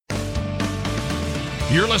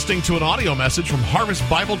You're listening to an audio message from Harvest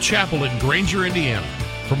Bible Chapel in Granger, Indiana.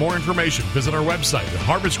 For more information, visit our website at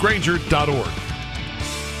harvestgranger.org.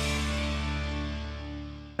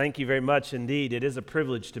 Thank you very much indeed. It is a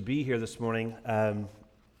privilege to be here this morning.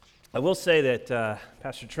 I will say that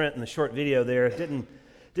Pastor Trent in the short video there didn't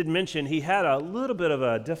mention he had a little bit of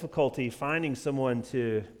a difficulty finding someone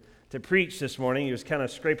to preach this morning. He was kind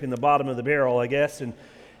of scraping the bottom of the barrel, I guess,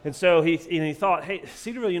 and so he thought, hey,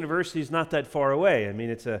 Cedarville University is not that far away. I mean,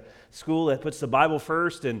 it's a school that puts the Bible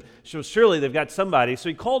first, and so surely they've got somebody. So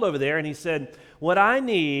he called over there and he said, what I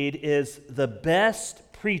need is the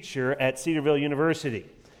best preacher at Cedarville University.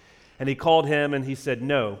 And he called him and he said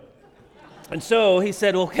no. And so he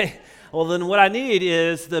said, okay, well then what I need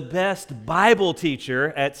is the best Bible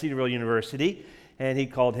teacher at Cedarville University. And he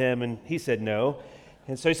called him and he said no.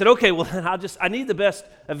 And so he said, okay, well then I need the best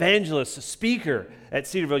evangelist, speaker at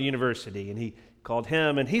Cedarville University. And he called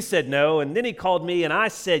him and he said no. And then he called me and I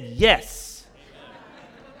said yes.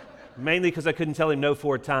 Mainly because I couldn't tell him no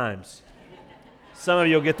 4 times. Some of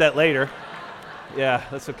you will get that later. Yeah,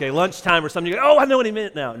 that's okay. Lunchtime or something, you go, oh, I know what he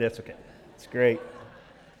meant now. That's okay. It's great.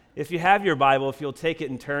 If you have your Bible, if you'll take it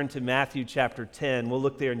and turn to Matthew chapter 10, we'll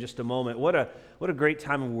look there in just a moment. What a great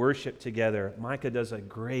time of worship together. Micah does a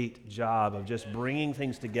great job of just bringing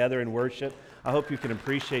things together in worship. I hope you can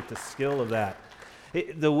appreciate the skill of that.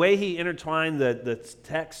 The way he intertwined the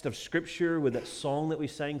text of Scripture with that song that we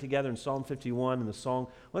sang together in Psalm 51 and the song,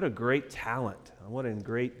 what a great talent. What a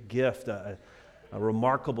great gift, a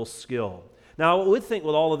remarkable skill. Now, I would think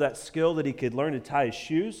with all of that skill that he could learn to tie his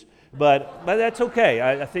shoes, but that's okay.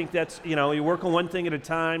 I think that's, you work on one thing at a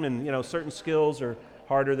time, and, certain skills are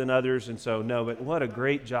harder than others, and so, no, but what a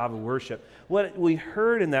great job of worship. What we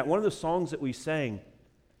heard in that, one of the songs that we sang,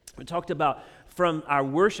 we talked about from our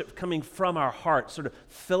worship coming from our heart, sort of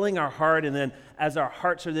filling our heart, and then as our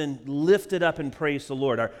hearts are then lifted up in praise the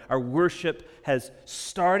Lord, our worship has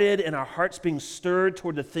started and our hearts being stirred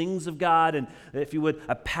toward the things of God, and if you would,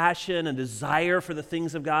 a passion, a desire for the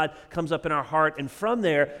things of God comes up in our heart, and from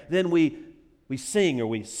there, then we sing or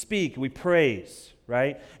we speak, we praise.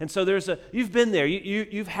 Right? And so you've been there,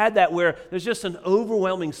 you've had that where there's just an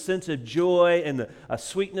overwhelming sense of joy and a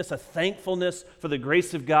sweetness, a thankfulness for the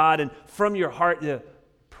grace of God, and from your heart the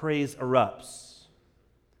praise erupts.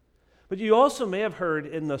 But you also may have heard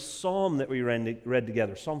in the psalm that we read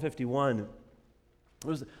together, Psalm 51,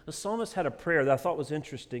 the psalmist had a prayer that I thought was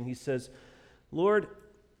interesting. He says, Lord,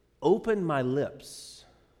 open my lips,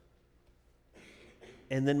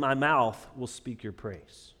 and then my mouth will speak your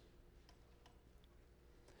praise.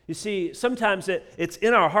 You see, sometimes it's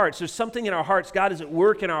in our hearts. There's something in our hearts. God is at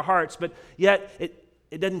work in our hearts, but yet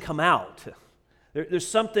it doesn't come out. There's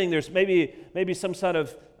something, there's maybe some sort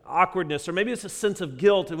of awkwardness, or maybe it's a sense of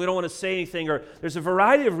guilt and we don't want to say anything, or there's a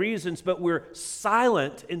variety of reasons, but we're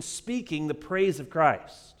silent in speaking the praise of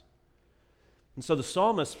Christ. And so the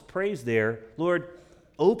psalmist prays there, Lord,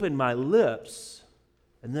 open my lips,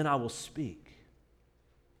 and then I will speak.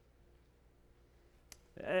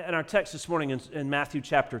 In our text this morning in Matthew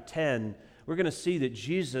chapter 10, we're going to see that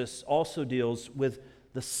Jesus also deals with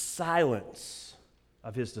the silence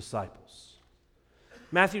of his disciples.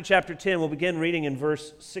 Matthew chapter 10, we'll begin reading in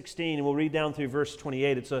verse 16, and we'll read down through verse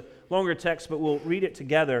 28. It's a longer text, but we'll read it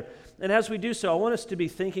together. And as we do so, I want us to be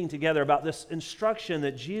thinking together about this instruction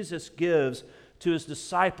that Jesus gives to his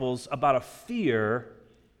disciples about a fear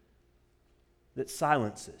that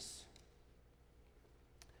silences.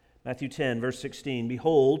 Matthew 10, verse 16,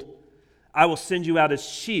 behold, I will send you out as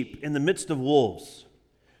sheep in the midst of wolves.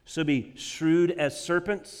 So be shrewd as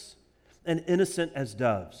serpents and innocent as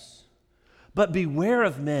doves. But beware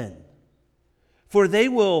of men, for they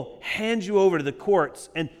will hand you over to the courts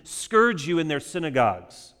and scourge you in their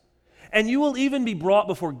synagogues. And you will even be brought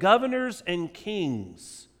before governors and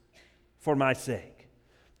kings for my sake,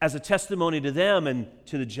 as a testimony to them and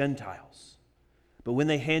to the Gentiles. But when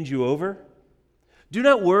they hand you over, do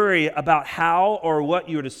not worry about how or what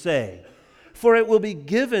you are to say, for it will be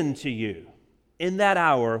given to you in that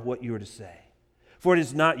hour what you are to say. For it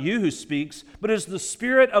is not you who speaks, but it is the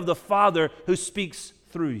Spirit of the Father who speaks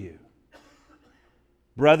through you.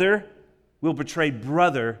 Brother will betray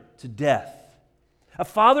brother to death. A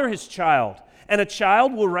father his child, and a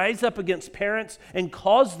child will rise up against parents and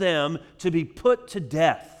cause them to be put to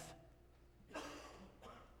death.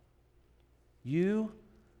 You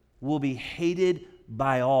will be hated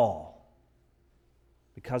by all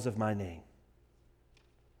because of my name.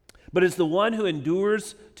 But it's the one who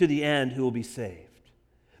endures to the end who will be saved.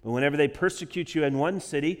 But whenever they persecute you in one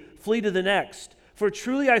city, flee to the next. For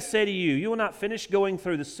truly I say to you, you will not finish going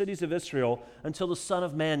through the cities of Israel until the Son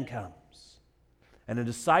of Man comes. And a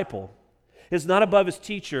disciple is not above his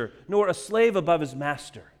teacher, nor a slave above his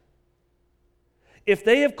master. If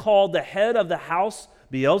they have called the head of the house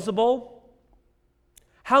Beelzebul,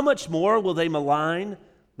 how much more will they malign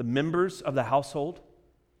the members of the household?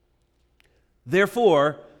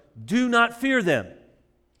 Therefore, do not fear them.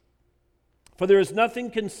 For there is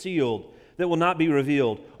nothing concealed that will not be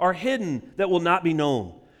revealed, or hidden that will not be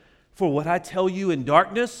known. For what I tell you in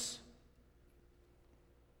darkness,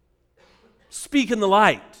 speak in the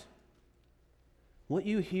light. What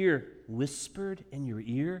you hear whispered in your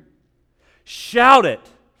ear, shout it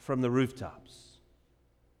from the rooftops.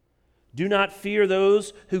 Do not fear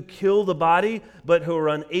those who kill the body, but who are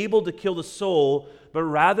unable to kill the soul, but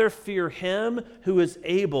rather fear him who is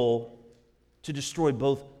able to destroy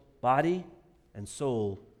both body and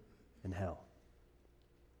soul in hell.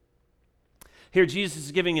 Here Jesus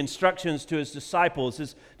is giving instructions to his disciples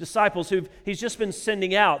who he's just been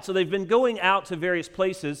sending out. So they've been going out to various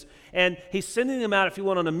places, and he's sending them out, if you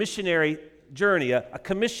want, on a missionary journey, a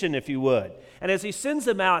commission, if you would. And as he sends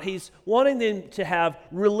them out, he's wanting them to have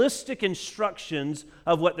realistic instructions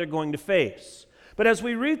of what they're going to face. But as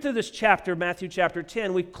we read through this chapter, Matthew chapter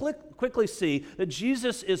 10, we quickly see that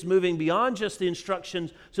Jesus is moving beyond just the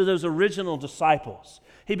instructions to those original disciples.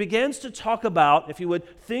 He begins to talk about, if you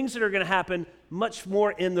would, things that are going to happen much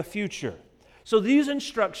more in the future. So these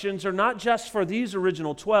instructions are not just for these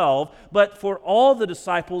original 12, but for all the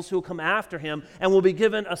disciples who will come after him and will be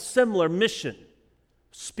given a similar mission,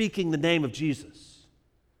 speaking the name of Jesus.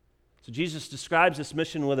 So Jesus describes this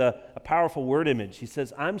mission with a powerful word image. He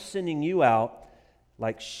says, I'm sending you out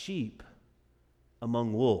like sheep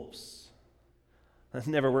among wolves. That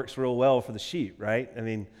never works real well for the sheep, right? I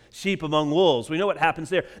mean, sheep among wolves. We know what happens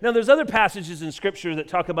there. Now, there's other passages in Scripture that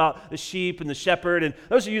talk about the sheep and the shepherd, and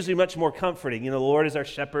those are usually much more comforting. You know, the Lord is our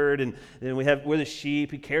shepherd, and we're the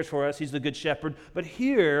sheep. He cares for us. He's the good shepherd. But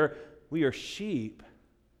here, we are sheep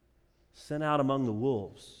sent out among the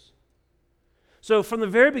wolves. So from the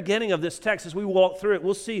very beginning of this text, as we walk through it,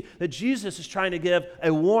 we'll see that Jesus is trying to give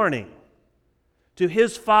a warning to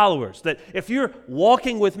his followers, that if you're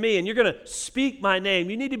walking with me and you're going to speak my name,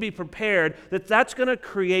 you need to be prepared that that's going to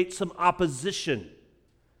create some opposition.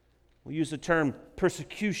 We use the term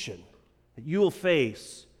persecution that you will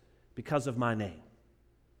face because of my name.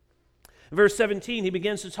 In verse 17, he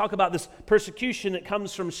begins to talk about this persecution that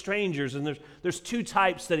comes from strangers, and there's two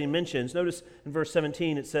types that he mentions. Notice in verse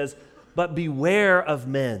 17 it says, "But beware of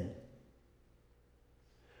men,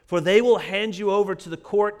 for they will hand you over to the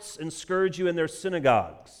courts and scourge you in their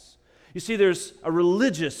synagogues." You see, there's a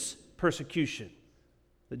religious persecution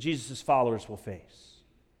that Jesus' followers will face.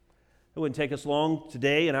 It wouldn't take us long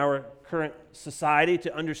today in our current society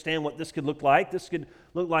to understand what this could look like. This could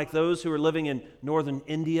look like those who are living in northern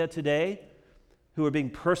India today, who are being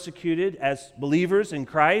persecuted as believers in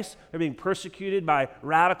Christ. They're being persecuted by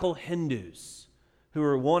radical Hindus who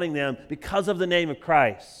are wanting them, because of the name of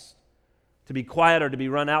Christ, to be quiet or to be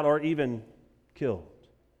run out or even killed.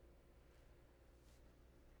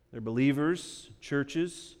 They're believers,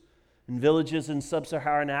 churches, and villages in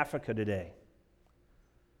sub-Saharan Africa today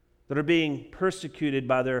that are being persecuted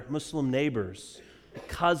by their Muslim neighbors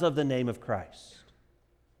because of the name of Christ.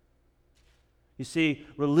 You see,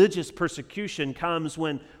 religious persecution comes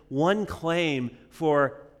when one claim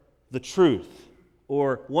for the truth,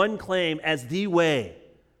 or one claim as the way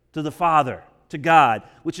to the Father, to God,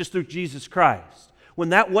 which is through Jesus Christ. When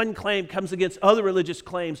that one claim comes against other religious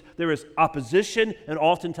claims, there is opposition and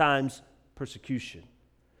oftentimes persecution.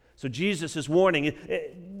 So Jesus is warning.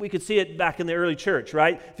 We could see it back in the early church,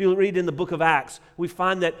 right? If you read in the book of Acts, we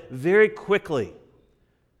find that very quickly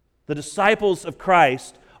the disciples of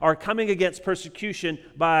Christ are coming against persecution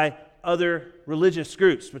by other religious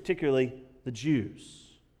groups, particularly the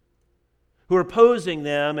Jews, who are opposing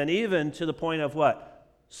them, and even to the point of what?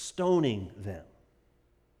 Stoning them,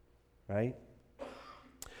 right?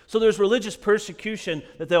 So there's religious persecution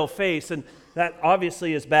that they'll face, and that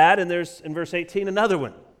obviously is bad. And there's, in verse 18, another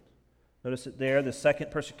one. Notice it there, the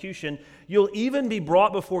second persecution. "You'll even be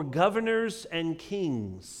brought before governors and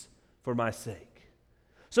kings for my sake."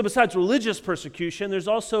 So besides religious persecution, there's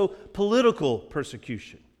also political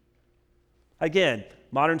persecution. Again,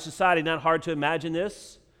 modern society, not hard to imagine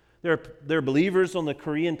this. There are believers on the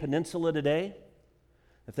Korean Peninsula today.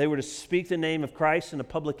 If they were to speak the name of Christ in a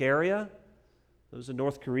public area, those in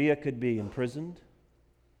North Korea could be imprisoned.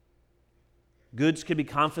 Goods could be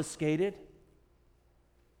confiscated.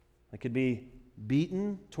 They could be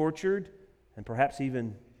beaten, tortured, and perhaps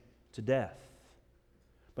even to death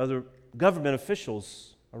by the government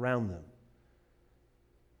officials around them.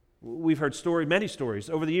 We've heard many stories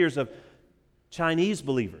over the years of Chinese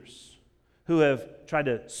believers who have tried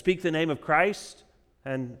to speak the name of Christ,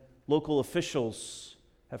 and local officials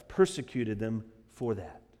have persecuted them for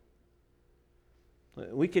that.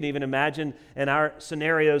 We can even imagine in our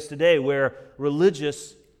scenarios today where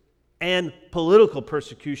religious and political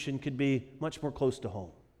persecution could be much more close to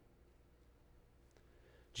home.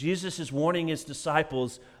 Jesus is warning his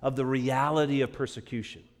disciples of the reality of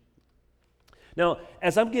persecution. Now,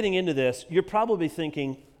 as I'm getting into this, you're probably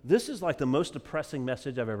thinking, this is like the most depressing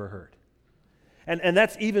message I've ever heard. And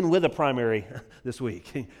that's even with a primary this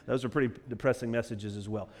week. Those are pretty depressing messages as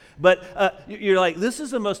well. But you're like, this is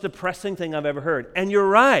the most depressing thing I've ever heard. And you're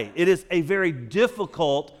right. It is a very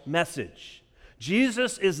difficult message.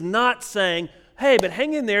 Jesus is not saying, hey, but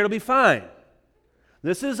hang in there, it'll be fine.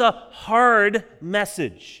 This is a hard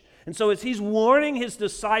message. And so as he's warning his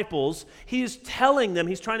disciples, he's telling them,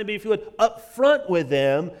 he's trying to be, if you would, upfront with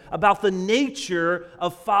them about the nature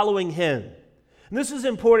of following him. And this is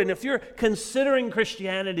important. If you're considering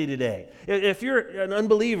Christianity today, if you're an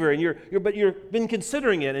unbeliever and but you've been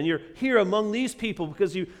considering it and you're here among these people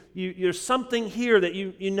because you're something here that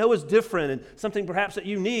you know is different and something perhaps that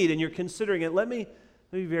you need and you're considering it, let me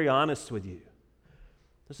be very honest with you.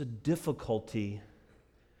 There's a difficulty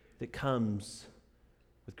that comes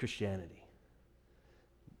with Christianity.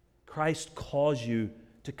 Christ calls you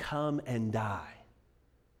to come and die.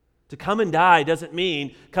 To come and die doesn't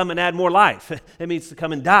mean come and add more life. It means to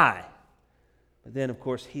come and die. But then, of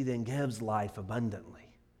course, he then gives life abundantly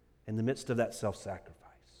in the midst of that self-sacrifice.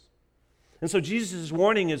 And so Jesus is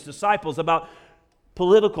warning his disciples about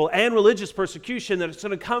political and religious persecution that it's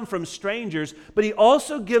going to come from strangers, but he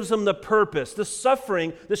also gives them the purpose. The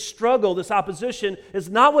suffering, the struggle, this opposition is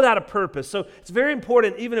not without a purpose. So it's very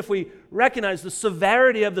important, even if we recognize the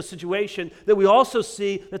severity of the situation, that we also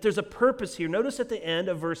see that there's a purpose here. Notice at the end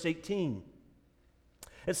of verse 18.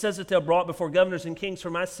 It says that they're brought before governors and kings for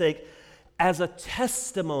my sake as a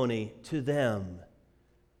testimony to them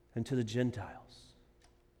and to the Gentiles.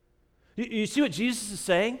 You see what Jesus is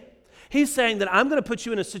saying? He's saying that I'm going to put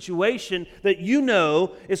you in a situation that you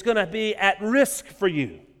know is going to be at risk for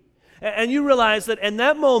you. And you realize that in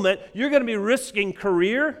that moment, you're going to be risking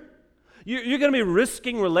career. You're going to be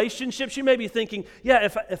risking relationships. You may be thinking, yeah,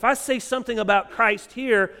 if I say something about Christ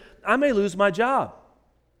here, I may lose my job.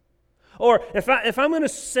 Or if I'm going to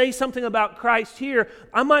say something about Christ here,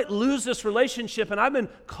 I might lose this relationship, and I've been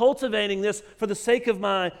cultivating this for the sake of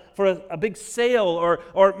for a big sale,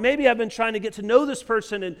 or maybe I've been trying to get to know this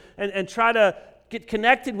person and try to get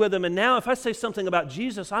connected with them, and now if I say something about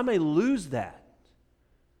Jesus, I may lose that.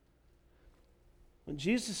 What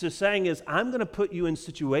Jesus is saying is, I'm going to put you in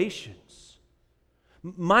situations.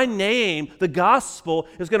 My name, the gospel,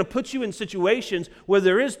 is going to put you in situations where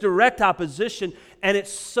there is direct opposition, and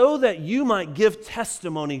it's so that you might give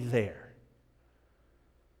testimony there.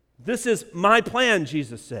 This is my plan,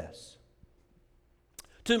 Jesus says,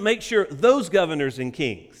 to make sure those governors and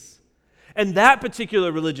kings and that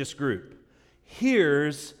particular religious group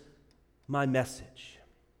hears my message.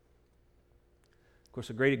 Of course,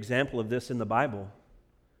 a great example of this in the Bible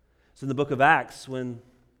is in the book of Acts when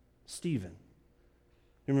Stephen.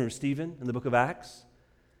 You remember Stephen in the book of Acts?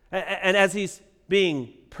 And as he's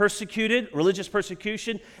being persecuted, religious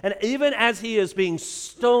persecution, and even as he is being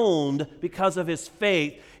stoned because of his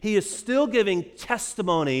faith, he is still giving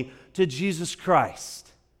testimony to Jesus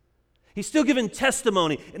Christ. He's still giving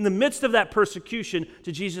testimony in the midst of that persecution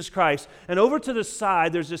to Jesus Christ. And over to the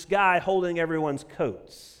side, there's this guy holding everyone's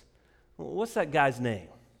coats. What's that guy's name?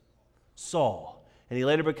 Saul. And he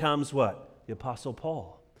later becomes what? The Apostle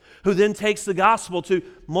Paul, who then takes the gospel to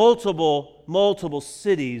multiple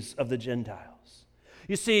cities of the Gentiles.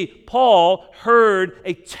 You see, Paul heard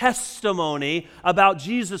a testimony about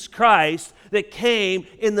Jesus Christ that came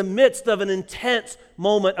in the midst of an intense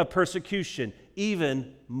moment of persecution,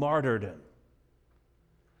 even martyrdom.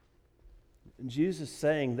 And Jesus is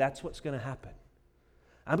saying that's what's going to happen.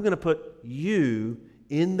 I'm going to put you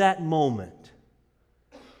in that moment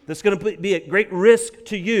that's going to be at great risk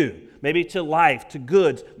to you. Maybe to life, to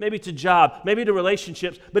goods, maybe to job, maybe to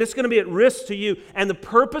relationships, but it's going to be at risk to you. And the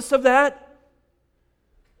purpose of that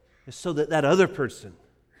is so that that other person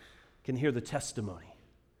can hear the testimony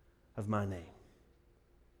of my name.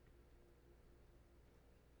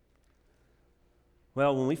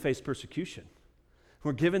 Well, when we face persecution,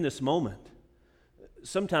 we're given this moment.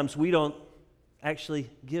 Sometimes we don't actually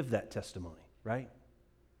give that testimony, right?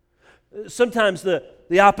 Sometimes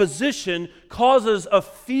the opposition causes a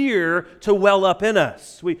fear to well up in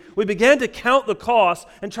us. We begin to count the cost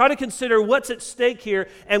and try to consider what's at stake here,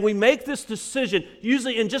 and we make this decision,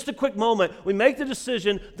 usually in just a quick moment, we make the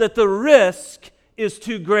decision that the risk is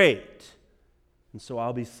too great, and so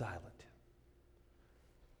I'll be silent.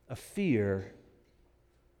 a fear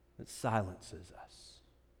that silences us.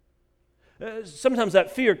 Sometimes that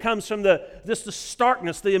fear comes from the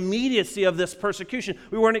starkness, the immediacy of this persecution.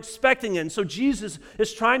 We weren't expecting it. And so Jesus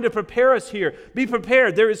is trying to prepare us here. Be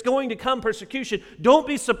prepared. There is going to come persecution. Don't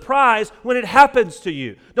be surprised when it happens to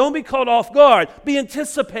you. Don't be caught off guard. Be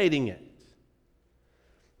anticipating it.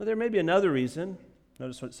 Well, there may be another reason.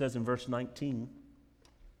 Notice what it says in verse 19.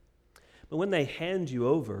 But when they hand you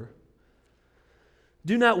over,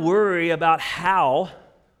 do not worry about how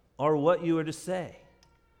or what you are to say.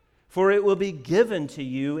 For it will be given to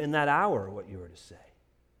you in that hour what you are to say.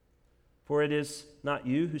 For it is not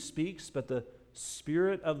you who speaks, but the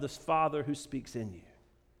Spirit of the Father who speaks in you.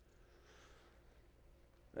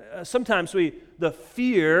 Sometimes the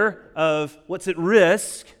fear of what's at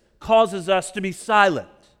risk causes us to be silent.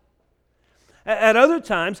 At other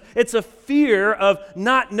times, it's a fear of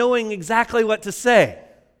not knowing exactly what to say.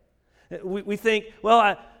 We think,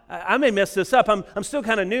 well, I may mess this up. I'm still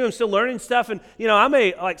kind of new. I'm still learning stuff. And, I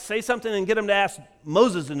may say something and get them to ask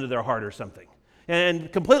Moses into their heart or something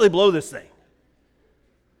and completely blow this thing.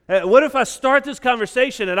 What if I start this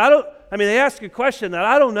conversation and they ask a question that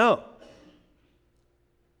I don't know?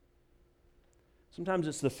 Sometimes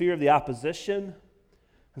it's the fear of the opposition,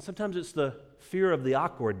 and sometimes it's the fear of the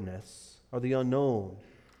awkwardness or the unknown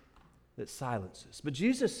that silences. But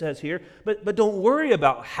Jesus says here, but don't worry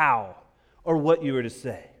about how or what you are to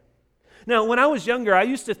say. Now, when I was younger, I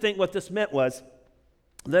used to think what this meant was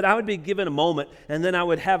that I would be given a moment and then I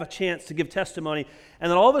would have a chance to give testimony,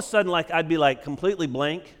 and then all of a sudden, I'd be completely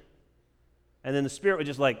blank, and then the Spirit would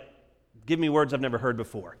just give me words I've never heard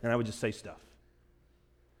before, and I would just say stuff.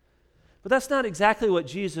 But that's not exactly what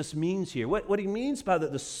Jesus means here. What he means by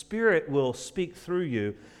that the Spirit will speak through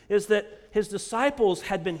you is that his disciples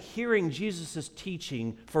had been hearing Jesus'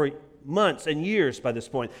 teaching for months and years by this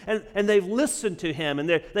point. And they've listened to him, and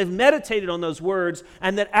they've meditated on those words,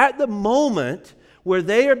 and that at the moment where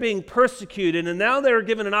they are being persecuted and now they're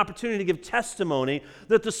given an opportunity to give testimony,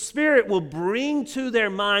 that the Spirit will bring to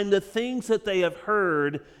their mind the things that they have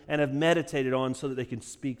heard and have meditated on so that they can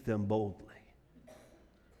speak them boldly.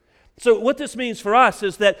 So what this means for us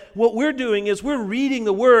is that what we're doing is we're reading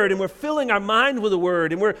the Word and we're filling our mind with the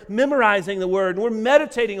Word and we're memorizing the Word and we're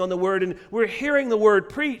meditating on the Word and we're hearing the Word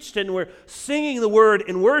preached and we're singing the Word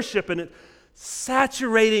in worship and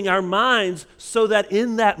saturating our minds so that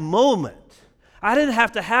in that moment, I didn't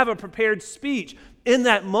have to have a prepared speech. In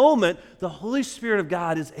that moment, the Holy Spirit of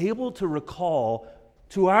God is able to recall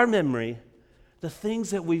to our memory the things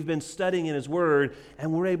that we've been studying in His Word,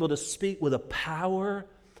 and we're able to speak with a power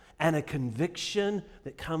and a conviction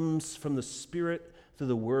that comes from the Spirit through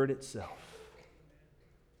the Word itself.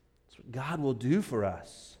 That's what God will do for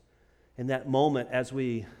us in that moment as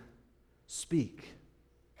we speak.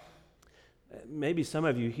 Maybe some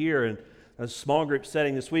of you here in a small group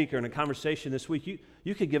setting this week or in a conversation this week,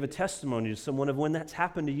 you could give a testimony to someone of when that's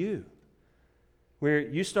happened to you, where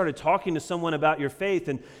you started talking to someone about your faith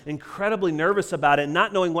and incredibly nervous about it,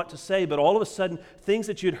 not knowing what to say, but all of a sudden things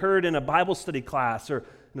that you'd heard in a Bible study class or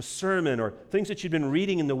in a sermon or things that you'd been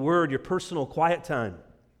reading in the Word, your personal quiet time,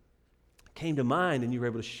 came to mind and you were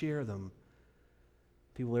able to share them.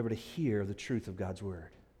 People were able to hear the truth of God's Word.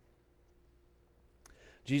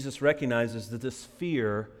 Jesus recognizes that this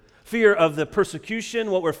fear of the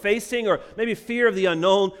persecution, what we're facing, or maybe fear of the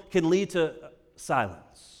unknown can lead to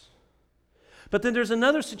silence. But then there's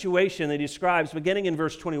another situation that he describes beginning in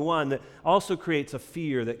verse 21 that also creates a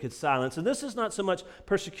fear that could silence. And this is not so much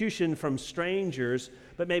persecution from strangers,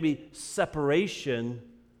 but maybe separation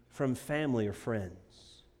from family or friends.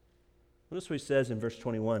 Notice what he says in verse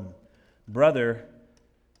 21. Brother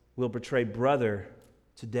will betray brother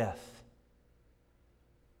to death.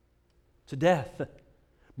 To death.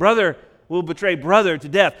 Brother will betray brother to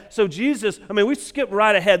death. So Jesus, we skip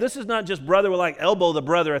right ahead. This is not just brother will elbow the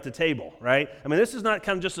brother at the table, right? This is not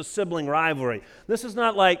kind of just a sibling rivalry. This is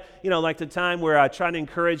not like the time where I try to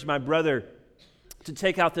encourage my brother to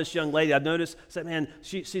take out this young lady. I've noticed, I said, man,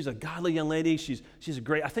 she's a godly young lady. She's a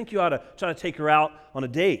great, I think you ought to try to take her out on a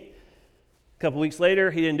date. A couple weeks later,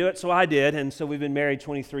 he didn't do it, so I did. And so we've been married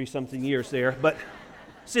 23-something years there. But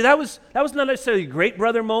see, that was not necessarily a great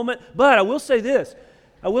brother moment, but I will say this.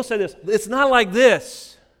 It's not like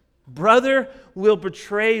this. Brother will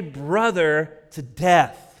betray brother to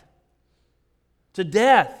death. To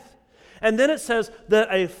death. And then it says that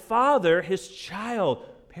a father, his child.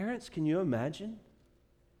 Parents, can you imagine?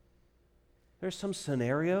 There's some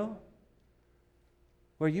scenario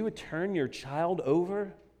where you would turn your child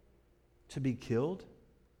over to be killed.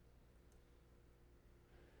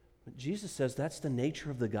 But Jesus says that's the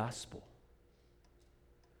nature of the gospel.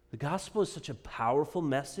 The gospel is such a powerful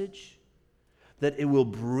message that it will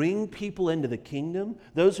bring people into the kingdom.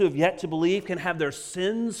 Those who have yet to believe can have their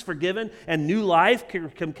sins forgiven, and new life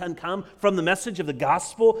can come from the message of the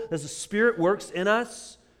gospel as the Spirit works in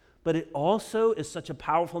us. But it also is such a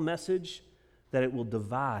powerful message that it will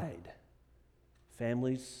divide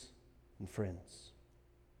families and friends.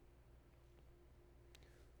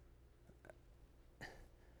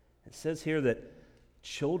 It says here that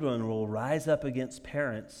children will rise up against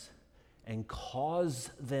parents and cause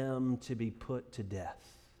them to be put to death.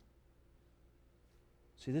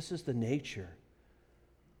 See, this is the nature,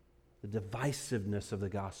 the divisiveness of the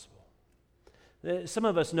gospel. Some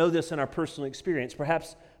of us know this in our personal experience.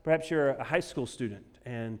 Perhaps you're a high school student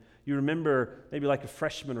and you remember maybe like a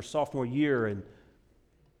freshman or sophomore year, and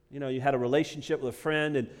you had a relationship with a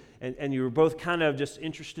friend and you were both kind of just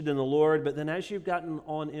interested in the Lord, but then as you've gotten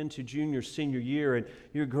on into junior, senior year and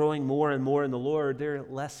you're growing more and more in the Lord, they're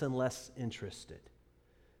less and less interested.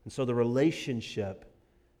 And so the relationship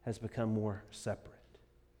has become more separate.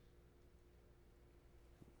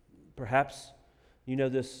 Perhaps you know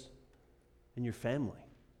this in your family.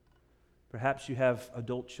 Perhaps you have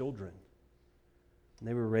adult children and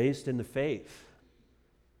they were raised in the faith.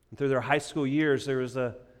 And through their high school years, there was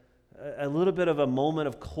a little bit of a moment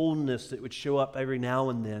of coldness that would show up every now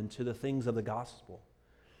and then to the things of the gospel.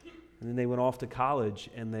 And then they went off to college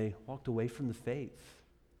and they walked away from the faith.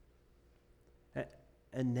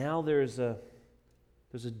 And now there's a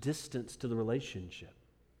distance to the relationship.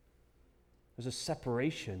 There's a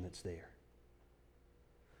separation that's there.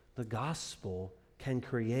 The gospel can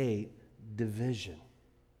create division.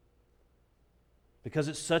 Because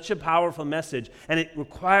it's such a powerful message and it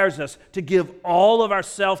requires us to give all of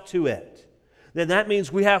ourselves to it. Then that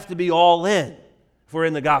means we have to be all in if we're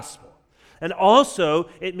in the gospel. And also,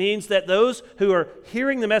 it means that those who are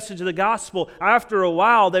hearing the message of the gospel, after a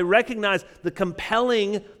while, they recognize the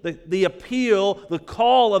compelling, the appeal, the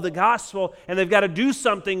call of the gospel, and they've got to do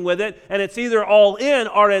something with it, and it's either all in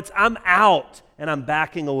or it's I'm out and I'm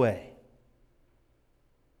backing away.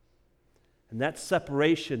 And that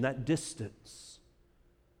separation, that distance,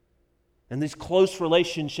 and these close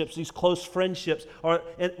relationships, these close friendships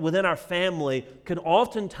within our family can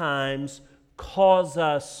oftentimes cause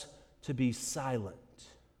us to be silent.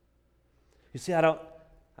 You see, I don't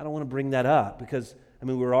want to bring that up because,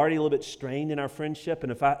 we're already a little bit strained in our friendship,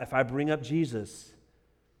 and if I bring up Jesus,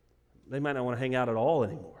 they might not want to hang out at all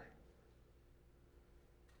anymore.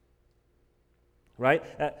 Right?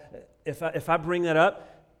 If I bring that up,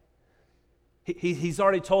 he's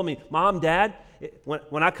already told me, Mom, Dad,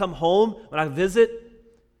 when I come home, when I visit,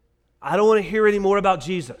 I don't want to hear any more about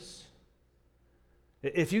Jesus.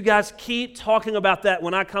 If you guys keep talking about that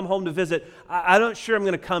when I come home to visit, I'm not sure I'm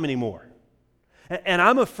going to come anymore. And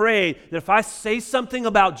I'm afraid that if I say something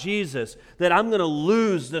about Jesus, that I'm going to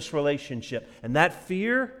lose this relationship. And that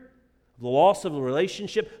fear, the loss of the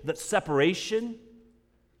relationship, that separation,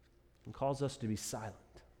 can cause us to be silent.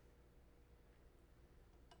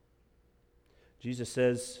 Jesus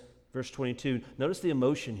says, verse 22, notice the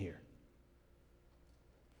emotion here.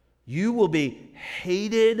 You will be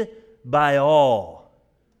hated by all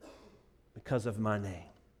because of my name.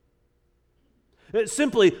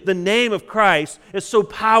 Simply, the name of Christ is so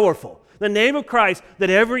powerful. The name of Christ that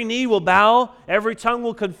every knee will bow, every tongue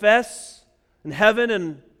will confess, in heaven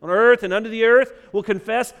and on earth and under the earth will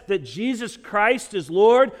confess that Jesus Christ is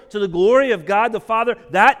Lord to the glory of God the Father.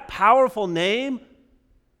 That powerful name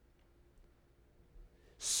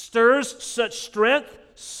stirs such strength,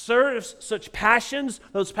 stirs such passions.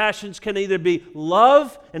 Those passions can either be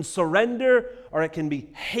love and surrender, or it can be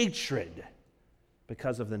hatred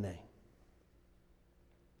because of the name.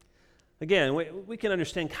 Again, we can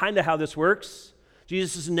understand kind of how this works.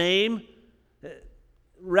 Jesus' name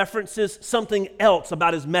references something else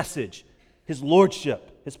about his message, his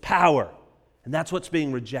lordship, his power, and that's what's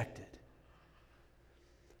being rejected.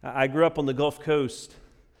 I grew up on the Gulf Coast.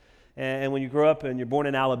 And when you grow up and you're born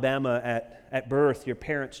in Alabama at birth, your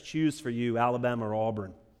parents choose for you Alabama or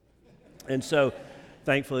Auburn. And so,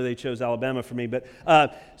 thankfully, they chose Alabama for me. But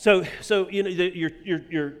so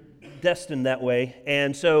you're destined that way.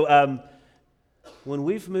 And so, when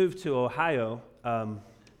we've moved to Ohio,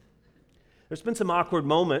 there's been some awkward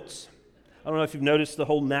moments. I don't know if you've noticed the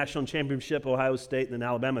whole national championship, Ohio State and then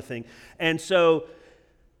Alabama thing. And so,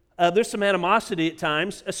 there's some animosity at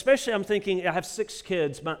times, especially I'm thinking, I have 6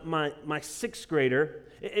 kids. My sixth grader,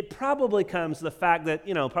 it probably comes to the fact that,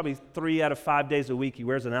 probably 3 out of 5 days a week he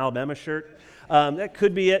wears an Alabama shirt. That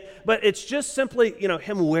could be it. But it's just simply,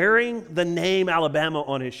 him wearing the name Alabama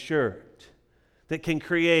on his shirt that can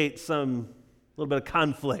create some little bit of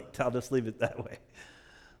conflict. I'll just leave it that way.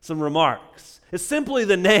 some remarks. It's simply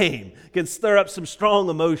the name can stir up some strong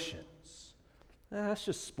emotions. That's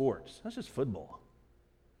just sports. That's just football.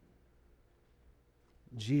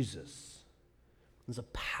 Jesus is a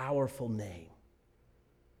powerful name.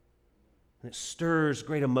 And it stirs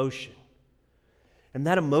great emotion. And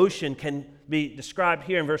that emotion can be described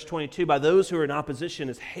here in verse 22 by those who are in opposition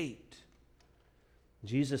as hate.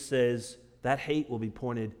 Jesus says that hate will be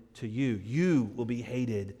pointed to you. You will be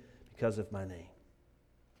hated because of my name.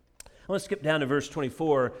 I want to skip down to verse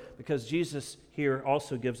 24 because Jesus here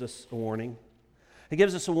also gives us a warning. He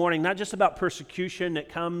gives us a warning not just about persecution that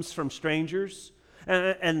comes from strangers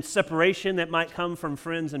and separation that might come from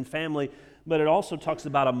friends and family, but it also talks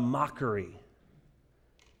about a mockery.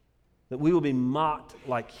 That we will be mocked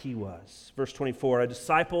like he was. Verse 24, a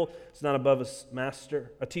disciple is not above his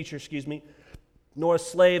master, a teacher, nor a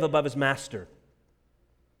slave above his master.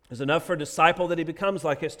 It's enough for a disciple that he becomes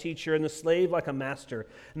like his teacher and the slave like a master.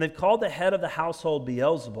 And they've called the head of the household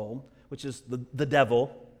Beelzebul, which is the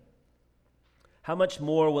devil. How much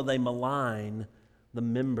more will they malign the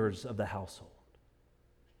members of the household?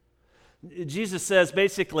 Jesus says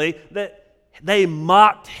basically that they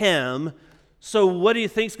mocked him. So what do you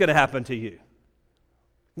think is going to happen to you?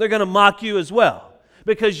 They're going to mock you as well.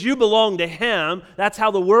 Because you belong to him. That's how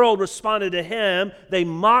the world responded to him. They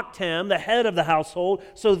mocked him, the head of the household.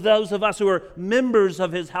 So those of us who are members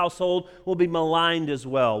of his household will be maligned as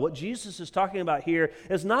well. What Jesus is talking about here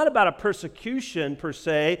is not about a persecution per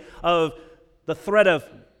se of the threat of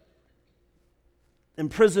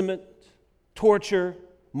imprisonment, torture,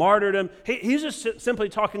 martyrdom. He's just simply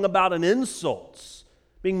talking about an insult,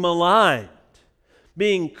 being maligned,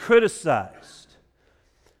 being criticized.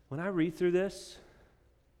 When I read through this,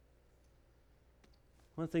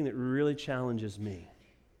 one thing that really challenges me,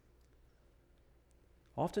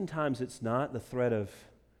 oftentimes it's not the threat of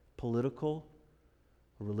political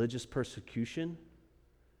or religious persecution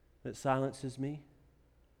that silences me.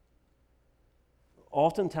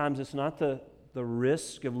 Oftentimes it's not the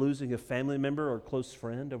risk of losing a family member or close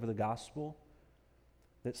friend over the gospel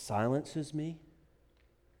that silences me.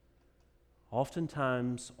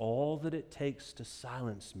 Oftentimes, all that it takes to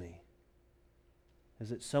silence me is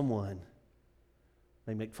that someone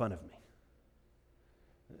may make fun of me.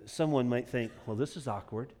 Someone might think, well, this is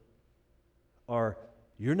awkward. Or,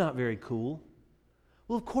 you're not very cool.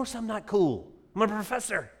 Well, of course I'm not cool. I'm a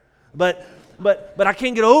professor. But I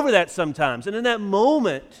can't get over that sometimes. And in that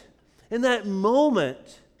moment,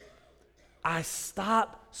 I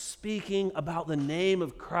stop speaking about the name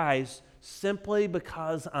of Christ simply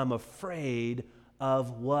because I'm afraid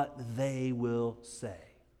of what they will say.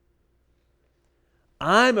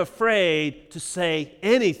 I'm afraid to say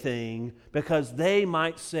anything because they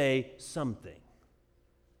might say something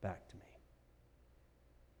back to me.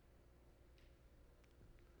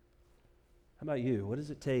 How about you? What does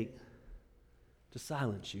it take to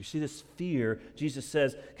silence you? See, this fear, Jesus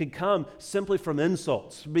says, can come simply from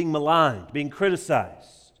insults, being maligned, being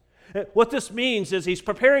criticized. What this means is he's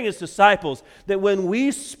preparing his disciples that when we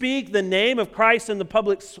speak the name of Christ in the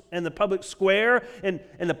public square and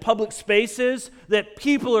in the public spaces, that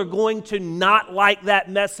people are going to not like that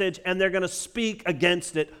message and they're going to speak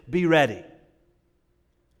against it. Be ready.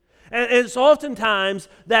 And it's oftentimes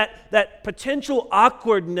that potential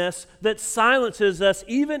awkwardness that silences us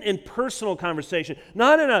even in personal conversation.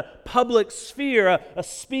 Not in a public sphere, a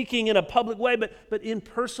speaking in a public way, but in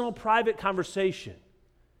personal, private conversation.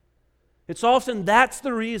 It's often that's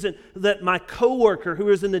the reason that my coworker who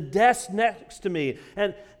is in the desk next to me,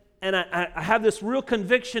 and I have this real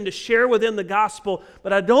conviction to share with them the gospel,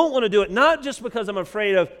 but I don't want to do it not just because I'm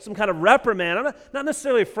afraid of some kind of reprimand. I'm not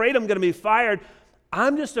necessarily afraid I'm going to be fired.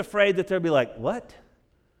 I'm just afraid that they'll be like, what?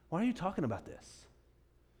 Why are you talking about this?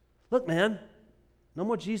 Look, man, no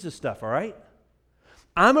more Jesus stuff, all right?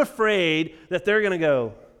 I'm afraid that they're going to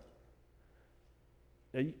go,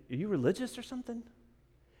 are you religious or something?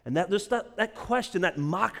 And that question, that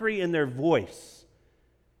mockery in their voice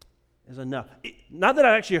is enough. Not that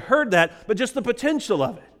I actually heard that, but just the potential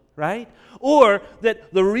of it, right? Or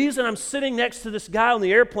that the reason I'm sitting next to this guy on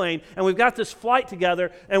the airplane and we've got this flight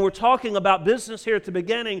together and we're talking about business here at the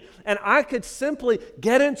beginning, and I could simply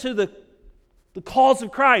get into the cause of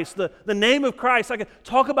Christ, the name of Christ. I could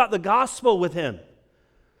talk about the gospel with him.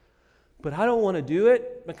 But I don't want to do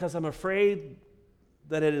it because I'm afraid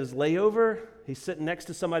that it is layover. He's sitting next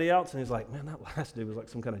to somebody else, and he's like, man, that last dude was like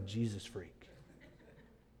some kind of Jesus freak.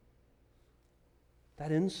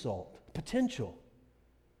 That insult, potential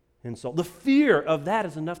insult, the fear of that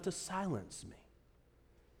is enough to silence me.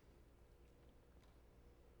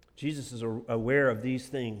 Jesus is aware of these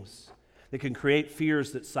things that can create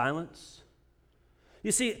fears that silence.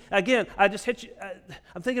 You see, again, I just hit you.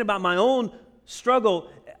 I'm thinking about my own struggle.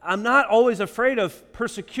 I'm not always afraid of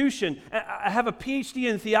persecution. I have a PhD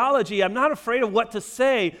in theology. I'm not afraid of what to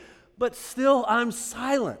say, but still I'm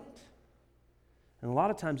silent. And a lot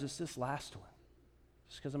of times it's this last one,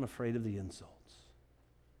 just because I'm afraid of the insults,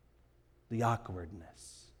 the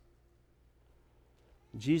awkwardness.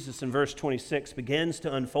 Jesus in verse 26 begins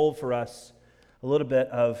to unfold for us a little bit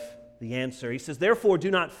of the answer. He says, therefore do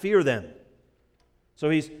not fear them. So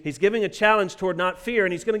he's giving a challenge toward not fear,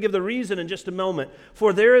 and he's going to give the reason in just a moment.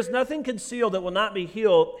 For there is nothing concealed that will not be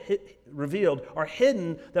revealed, or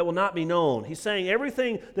hidden that will not be known. He's saying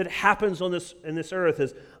everything that happens in this earth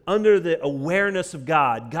is under the awareness of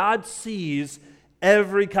God. God sees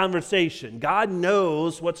every conversation. God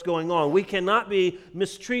knows what's going on. We cannot be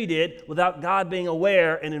mistreated without God being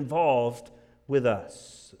aware and involved with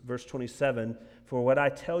us. Verse 27, for what I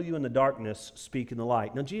tell you in the darkness, speak in the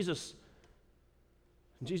light. Now Jesus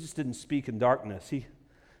didn't speak in darkness. He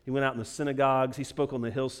went out in the synagogues. He spoke on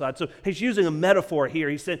the hillside. So he's using a metaphor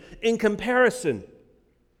here. He said, in comparison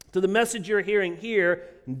to the message you're hearing here,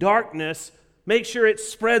 in darkness, make sure it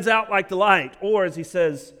spreads out like the light. Or, as he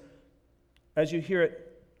says, as you hear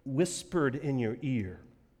it whispered in your ear,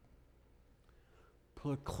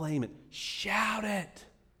 proclaim it, shout it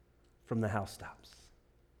from the housetops.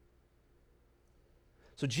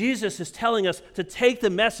 So Jesus is telling us to take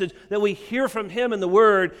the message that we hear from Him in the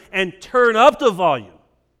Word and turn up the volume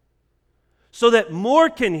so that more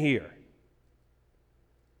can hear.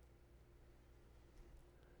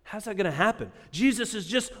 How's that going to happen? Jesus has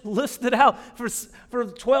just listed out for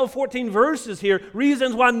 12, 14 verses here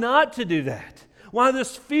reasons why not to do that. Why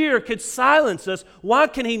this fear could silence us. Why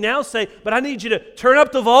can He now say, but I need you to turn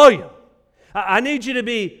up the volume. I need you to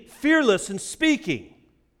be fearless in speaking.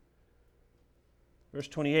 Verse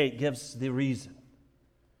 28 gives the reason.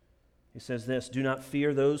 He says this, do not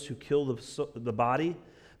fear those who kill the body,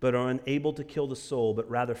 but are unable to kill the soul, but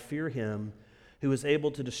rather fear Him who is able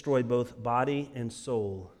to destroy both body and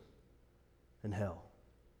soul in hell.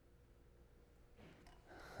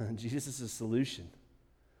 Jesus' solution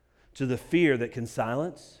to the fear that can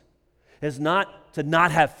silence is not to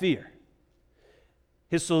not have fear.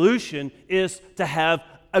 His solution is to have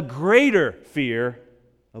a greater fear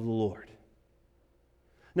of the Lord.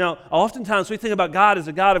 Now, oftentimes we think about God as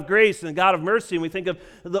a God of grace and a God of mercy, and we think of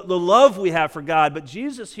the love we have for God. But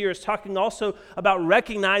Jesus here is talking also about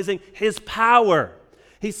recognizing His power.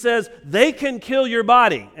 He says, they can kill your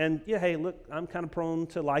body. And yeah, hey, look, I'm kind of prone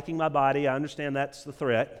to liking my body. I understand that's the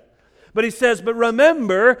threat. But He says, but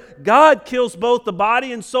remember, God kills both the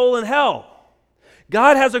body and soul in hell.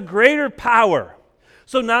 God has a greater power.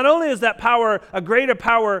 So not only is that power a greater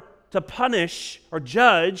power to punish or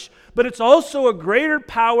judge, but it's also a greater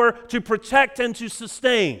power to protect and to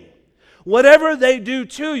sustain. Whatever they do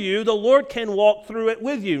to you, the Lord can walk through it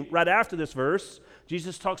with you. Right after this verse,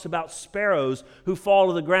 Jesus talks about sparrows who fall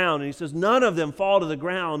to the ground, and He says none of them fall to the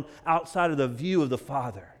ground outside of the view of the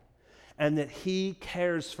Father, and that He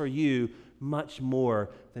cares for you much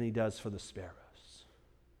more than He does for the sparrows.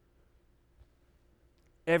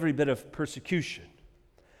 Every bit of persecution,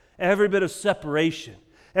 every bit of separation,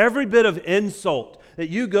 every bit of insult that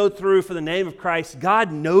you go through for the name of Christ,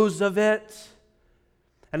 God knows of it,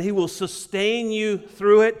 and He will sustain you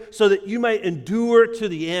through it so that you may endure to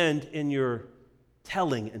the end in your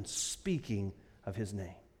telling and speaking of His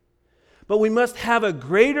name. But we must have a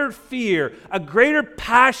greater fear, a greater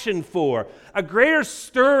passion for, a greater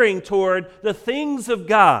stirring toward the things of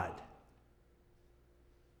God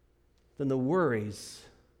than the worries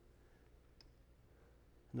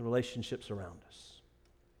and the relationships around us.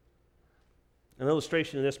 An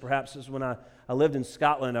illustration of this perhaps is when I lived in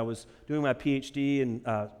Scotland. I was doing my PhD and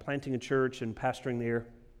planting a church and pastoring there.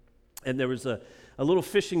 And there was a little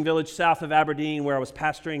fishing village south of Aberdeen where I was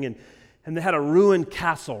pastoring, and they had a ruined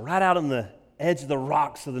castle right out on the edge of the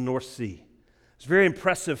rocks of the North Sea. It's a very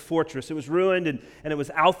impressive fortress. It was ruined, and it was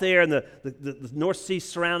out there, and the North Sea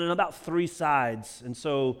surrounded on about three sides. And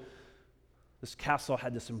so this castle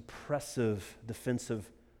had this impressive defensive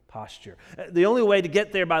posture. The only way to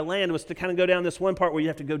get there by land was to kind of go down this one part where you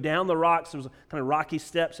have to go down the rocks. There was kind of rocky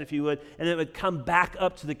steps, if you would, and it would come back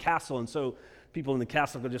up to the castle. And so people in the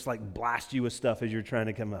castle could just like blast you with stuff as you're trying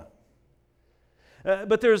to come up.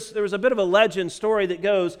 But there was a bit of a legend story that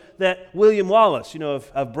goes that William Wallace,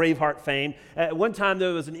 of Braveheart fame, at one time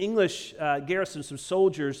there was an English garrison, some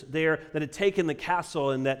soldiers there that had taken the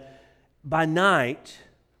castle, and that by night,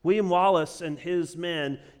 William Wallace and his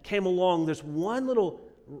men came along. There's one little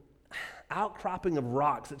outcropping of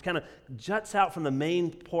rocks that kind of juts out from the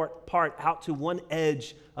main part out to one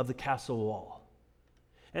edge of the castle wall.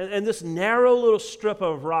 And this narrow little strip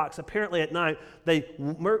of rocks, apparently at night, they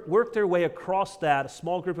worked their way across that. A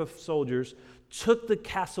small group of soldiers took the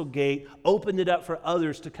castle gate, opened it up for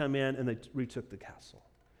others to come in, and they retook the castle.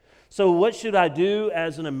 So what should I do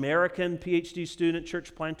as an American PhD student,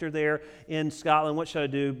 church planter there in Scotland? What should I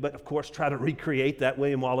do? But of course, try to recreate that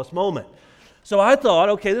William Wallace moment. So I thought,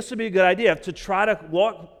 okay, this would be a good idea to try to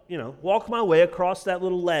walk my way across that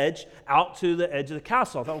little ledge out to the edge of the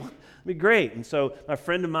castle. I thought, well, that'd be great. And so my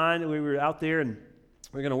friend of mine, we were out there and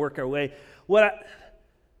we were going to work our way. What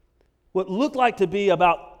looked like to be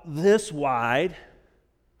about this wide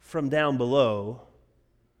from down below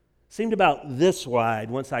seemed about this wide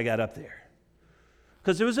once I got up there.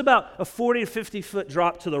 Because there was about a 40 to 50 foot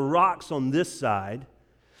drop to the rocks on this side,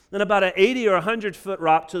 and about an 80 or 100 foot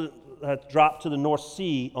drop to the North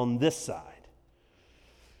Sea on this side.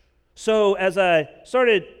 So as I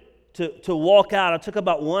started to walk out, I took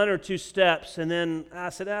about 1 or 2 steps, and then I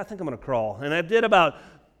said, I think I'm going to crawl. And I did about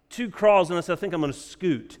 2 crawls, and I said, I think I'm going to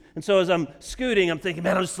scoot. And so as I'm scooting, I'm thinking,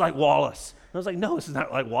 man, I'm just like Wallace. And I was like, no, this is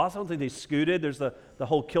not like Wallace. I don't think they scooted. There's the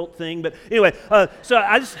whole kilt thing. But anyway, so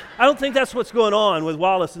I don't think that's what's going on with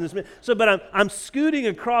Wallace in this. So, but I'm scooting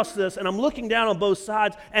across this, and I'm looking down on both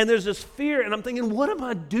sides, and there's this fear, and I'm thinking, what am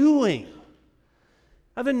I doing?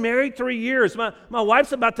 I've been married 3 years. My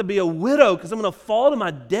wife's about to be a widow because I'm going to fall to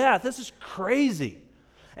my death. This is crazy.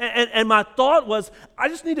 And my thought was, I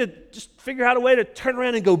just need to just figure out a way to turn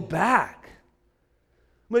around and go back.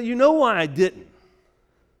 But you know why I didn't?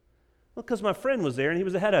 Well, because my friend was there and he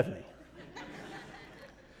was ahead of me.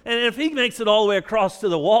 And if he makes it all the way across to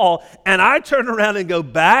the wall and I turn around and go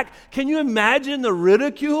back, can you imagine the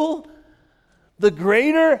ridicule? The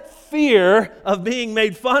greater fear of being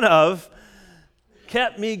made fun of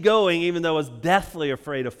kept me going, even though I was deathly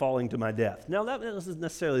afraid of falling to my death. Now, that wasn't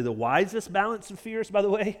necessarily the wisest balance of fears, by the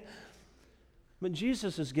way, but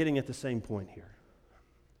Jesus is getting at the same point here.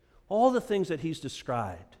 All the things that he's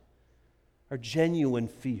described are genuine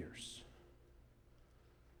fears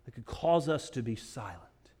that could cause us to be silent.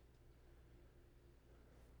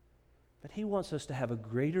 But he wants us to have a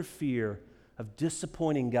greater fear of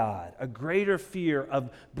disappointing God, a greater fear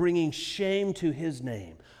of bringing shame to his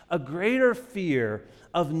name, a greater fear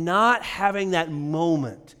of not having that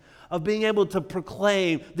moment of being able to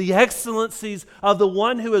proclaim the excellencies of the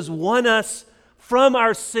one who has won us from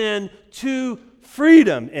our sin to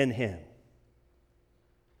freedom in him.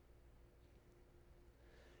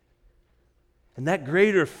 And that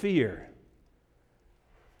greater fear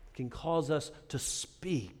can cause us to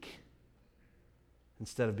speak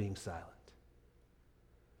instead of being silent.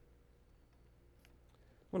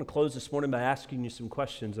 I want to close this morning by asking you some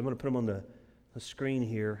questions. I'm going to put them on the screen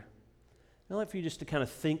here. I'd like for you just to kind of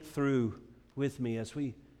think through with me as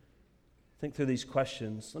we think through these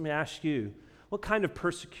questions. Let me ask you, what kind of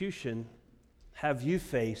persecution have you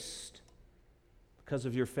faced because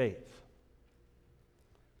of your faith?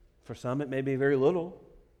 For some, it may be very little.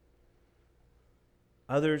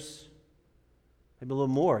 Others, maybe a little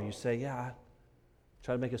more. You say, yeah, I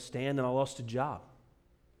tried to make a stand and I lost a job.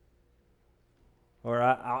 Or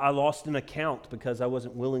I lost an account because I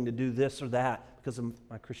wasn't willing to do this or that because of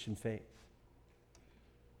my Christian faith.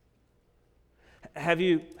 Have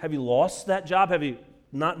you lost that job? Have you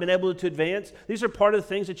not been able to advance? These are part of the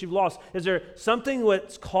things that you've lost. Is there something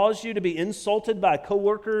that's caused you to be insulted by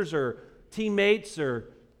coworkers or teammates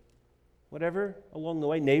or whatever along the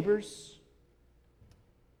way, neighbors?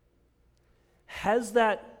 Has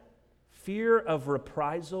that fear of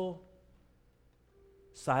reprisal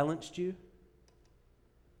silenced you?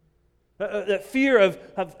 That fear of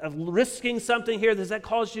risking something here, does that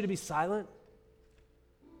cause you to be silent?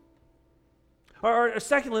 Or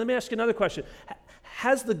secondly, let me ask you another question.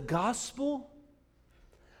 Has the gospel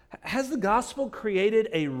created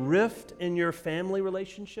a rift in your family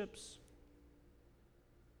relationships?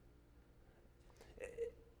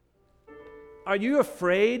 Are you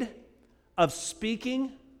afraid of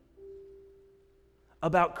speaking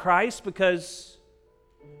about Christ because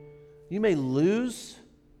you may lose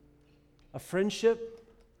a friendship?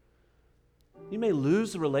 You may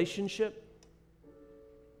lose a relationship?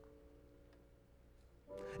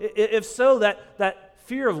 If so, that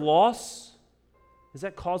fear of loss, is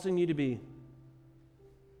that causing you to be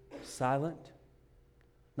silent?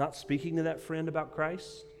 Not speaking to that friend about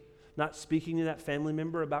Christ? Not speaking to that family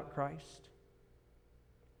member about Christ?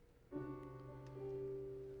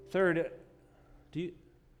 Third, do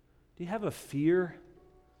you have a fear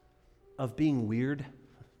of being weird?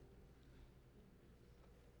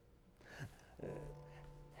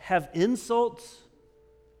 Have insults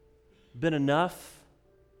been enough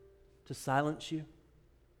to silence you?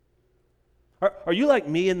 Are you like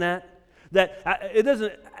me in that? That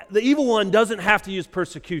the evil one doesn't have to use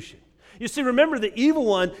persecution. You see, remember, the evil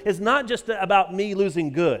one is not just about me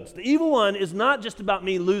losing goods. The evil one is not just about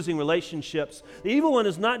me losing relationships. The evil one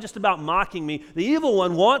is not just about mocking me. The evil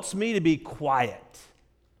one wants me to be quiet.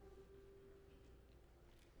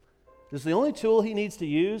 Is the only tool he needs to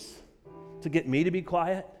use to get me to be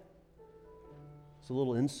quiet? It's a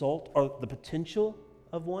little insult or the potential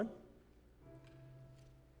of one?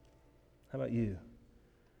 How about you? Do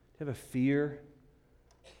you have a fear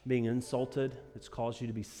of being insulted that's caused you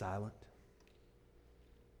to be silent?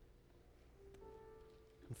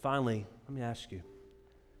 And finally, let me ask you,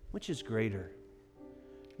 which is greater?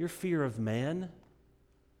 Your fear of man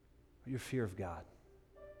or your fear of God?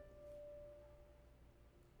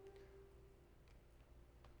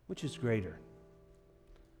 Which is greater?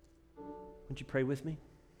 Would you pray with me?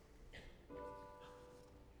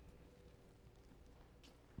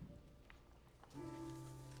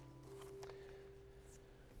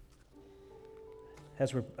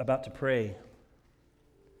 As we're about to pray,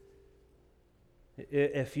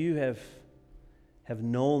 if you have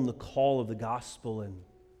known the call of the gospel, and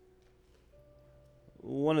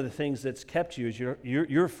one of the things that's kept you is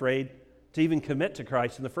you're afraid to even commit to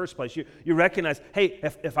Christ in the first place. You recognize, hey,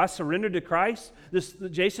 if I surrender to Christ,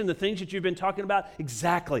 Jason, the things that you've been talking about,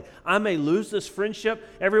 exactly. I may lose this friendship.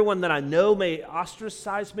 Everyone that I know may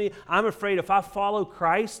ostracize me. I'm afraid if I follow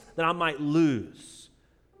Christ, that I might lose.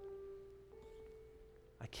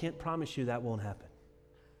 I can't promise you that won't happen.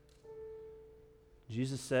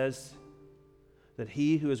 Jesus says that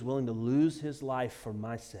he who is willing to lose his life for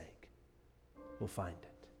my sake will find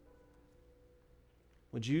it.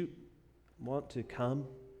 Would you want to come,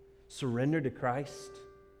 surrender to Christ,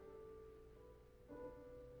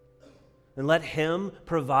 and let him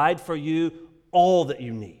provide for you all that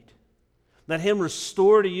you need? Let him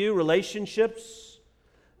restore to you relationships,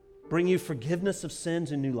 bring you forgiveness of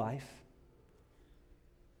sins and new life.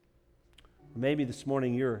 Maybe this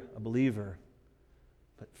morning you're a believer,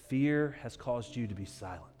 but fear has caused you to be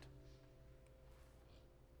silent.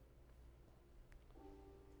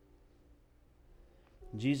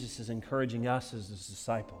 Jesus is encouraging us as his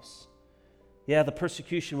disciples. Yeah, the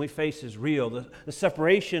persecution we face is real. The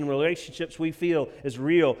separation relationships we feel is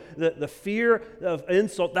real. The fear of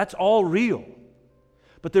insult, that's all real.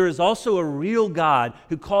 But there is also a real God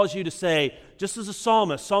who calls you to say, just as a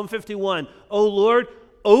psalmist, Psalm 51, "O Lord,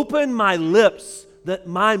 open my lips that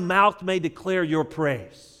my mouth may declare your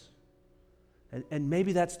praise." And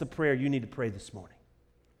maybe that's the prayer you need to pray this morning.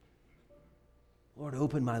 Lord,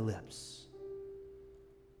 open my lips.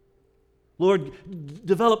 Lord,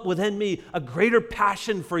 develop within me a greater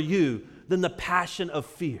passion for you than the passion of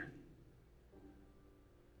fear.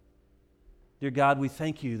 Dear God, we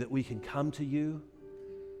thank you that we can come to you.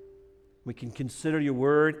 We can consider your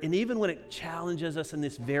word, and even when it challenges us in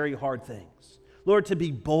these very hard things, Lord, to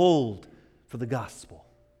be bold for the gospel.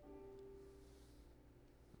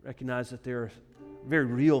 Recognize that there are very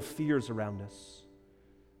real fears around us,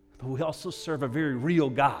 but we also serve a very real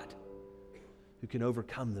God who can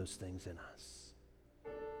overcome those things in us.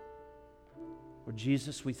 Lord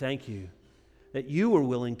Jesus, we thank you that you were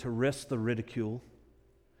willing to risk the ridicule,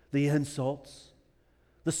 the insults,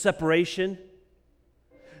 the separation.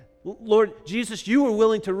 Lord Jesus, you were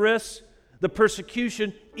willing to risk the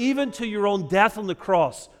persecution, even to your own death on the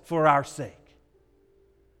cross for our sake.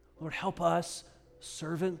 Lord, help us,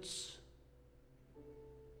 servants,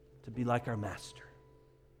 to be like our Master.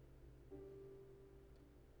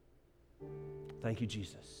 Thank you,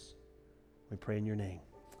 Jesus. We pray in your name.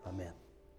 Amen.